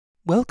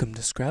Welcome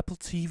to Scrapple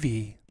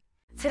TV.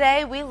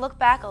 Today, we look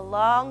back a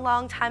long,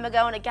 long time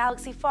ago in a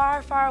galaxy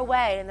far, far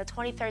away in the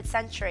 23rd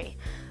century.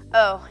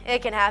 Oh,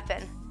 it can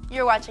happen.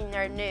 You're watching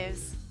Nerd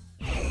News.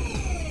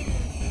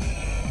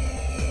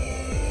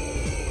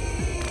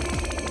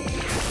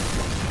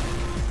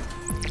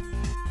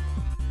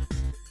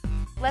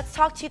 Let's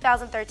talk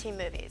 2013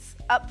 movies.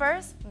 Up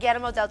first,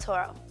 Guillermo Del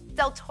Toro.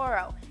 Del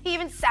Toro. He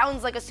even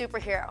sounds like a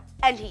superhero,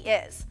 and he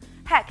is.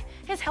 Heck,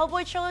 his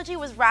Hellboy trilogy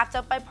was wrapped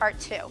up by part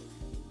 2.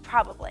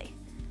 Probably.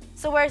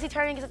 So where is he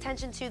turning his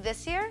attention to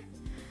this year?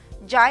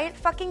 Giant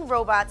fucking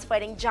robots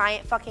fighting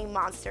giant fucking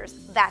monsters.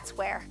 That's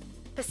where.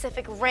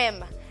 Pacific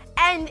Rim.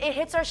 And it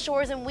hits our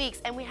shores in weeks,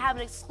 and we have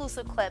an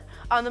exclusive clip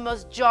on the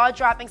most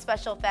jaw-dropping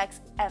special effects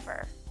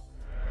ever.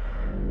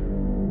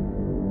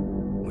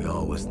 We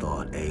always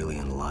thought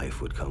alien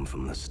life would come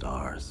from the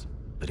stars,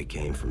 but it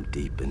came from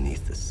deep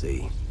beneath the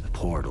sea, a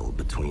portal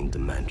between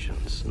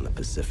dimensions in the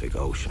Pacific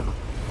Ocean.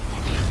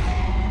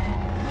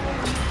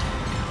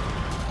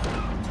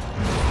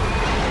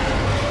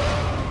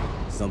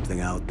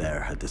 Something out there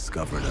had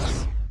discovered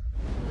us.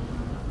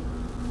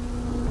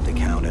 They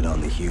counted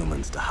on the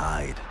humans to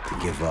hide, to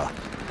give up,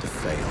 to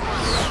fail.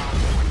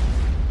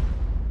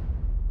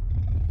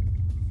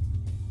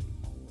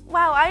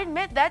 Wow, I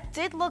admit that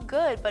did look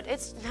good, but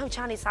it's no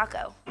Johnny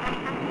Sacco.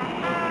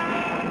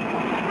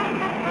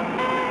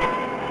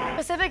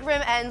 Pacific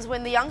Rim ends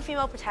when the young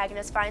female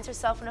protagonist finds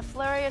herself in a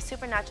flurry of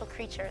supernatural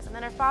creatures, and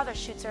then her father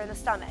shoots her in the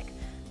stomach.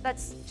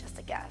 That's just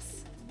a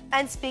guess.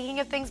 And speaking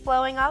of things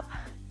blowing up,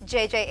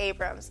 JJ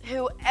Abrams,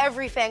 who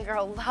every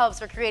fangirl loves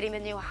for creating the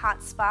new hot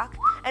Spock,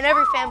 and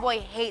every fanboy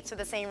hates for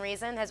the same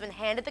reason, has been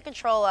handed the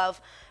control of,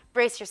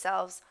 brace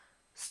yourselves,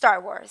 Star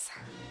Wars.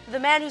 The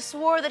man who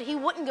swore that he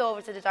wouldn't go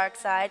over to the dark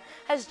side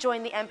has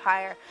joined the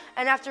Empire,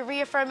 and after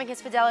reaffirming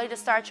his fidelity to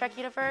Star Trek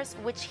universe,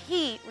 which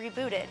he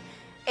rebooted,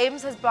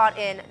 Abrams has brought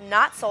in,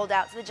 not sold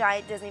out, to the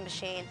giant Disney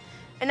machine.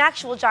 An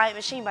actual giant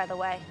machine, by the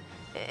way.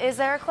 Is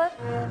there a clip?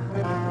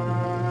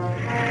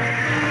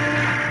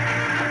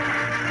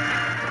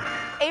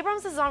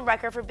 Abrams is on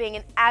record for being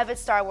an avid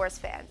Star Wars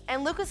fan,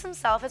 and Lucas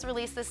himself has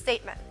released this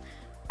statement.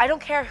 I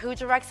don't care who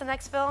directs the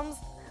next films,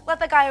 let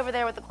the guy over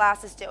there with the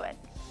glasses do it.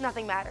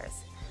 Nothing matters.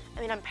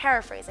 I mean, I'm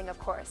paraphrasing, of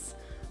course.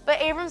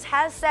 But Abrams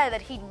has said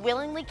that he'd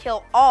willingly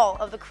kill all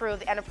of the crew of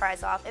the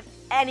Enterprise off if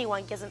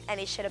anyone gives him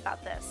any shit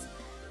about this.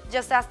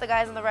 Just ask the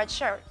guys in the red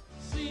shirt.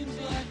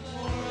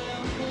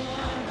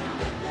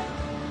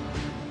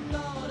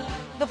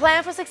 The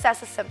plan for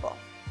success is simple.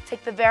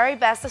 Take the very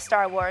best of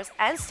Star Wars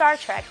and Star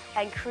Trek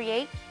and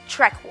create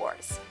Trek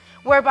Wars,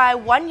 whereby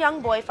one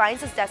young boy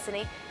finds his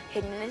destiny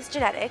hidden in his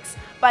genetics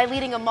by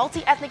leading a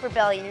multi-ethnic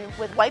rebellion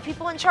with white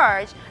people in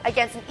charge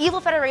against an evil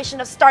federation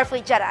of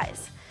Starfleet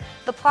Jedis.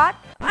 The plot?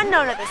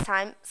 Unknown at this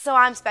time, so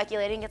I'm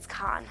speculating it's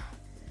Khan.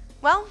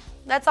 Well,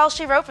 that's all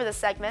she wrote for this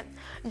segment.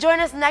 Join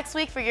us next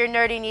week for your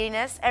nerdy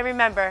neediness, and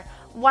remember,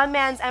 one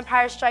man's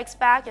Empire Strikes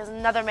Back is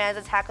another man's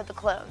Attack of the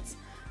Clones.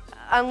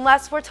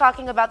 Unless we're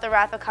talking about the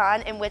Wrath of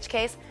Khan, in which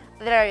case,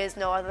 there is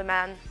no other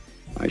man.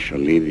 I shall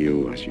leave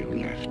you as you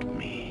left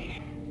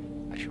me,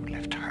 as you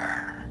left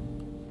her,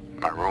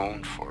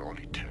 marooned for all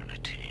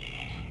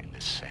eternity in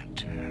the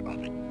center of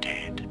a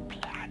dead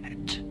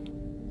planet.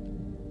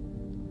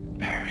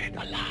 Buried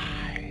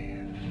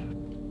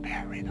alive,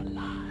 buried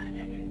alive.